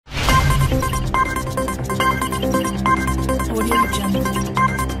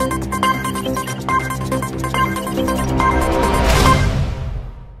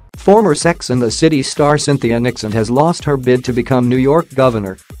Former Sex and the City star Cynthia Nixon has lost her bid to become New York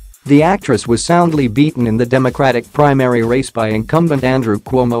governor. The actress was soundly beaten in the Democratic primary race by incumbent Andrew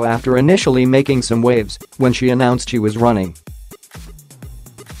Cuomo after initially making some waves when she announced she was running.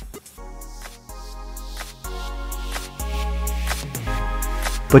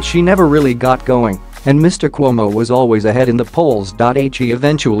 But she never really got going, and Mr Cuomo was always ahead in the polls.He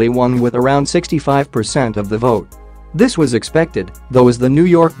eventually won with around 65% of the vote. This was expected, though, as the New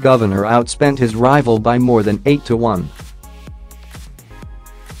York governor outspent his rival by more than 8-1.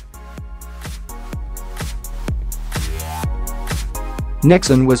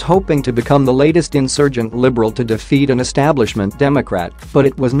 Nixon was hoping to become the latest insurgent liberal to defeat an establishment Democrat, but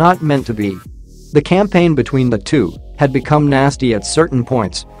it was not meant to be. The campaign between the two had become nasty at certain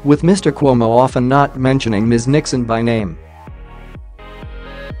points, with Mr Cuomo often not mentioning Ms Nixon by name.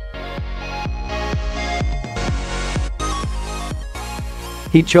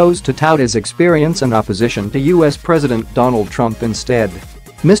 He chose to tout his experience and opposition to U.S. President Donald Trump instead.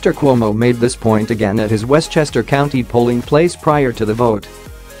 Mr Cuomo made this point again at his Westchester County polling place prior to the vote.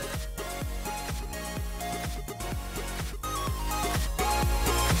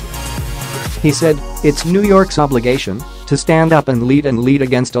 He said, "It's New York's obligation to stand up and lead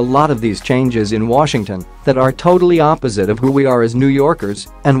against a lot of these changes in Washington that are totally opposite of who we are as New Yorkers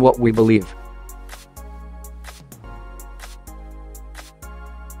and what we believe."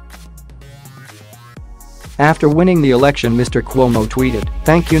 After winning the election, Mr Cuomo tweeted,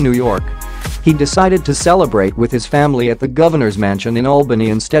 "Thank you, New York." He decided to celebrate with his family at the governor's mansion in Albany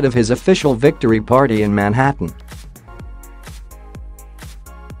instead of his official victory party in Manhattan.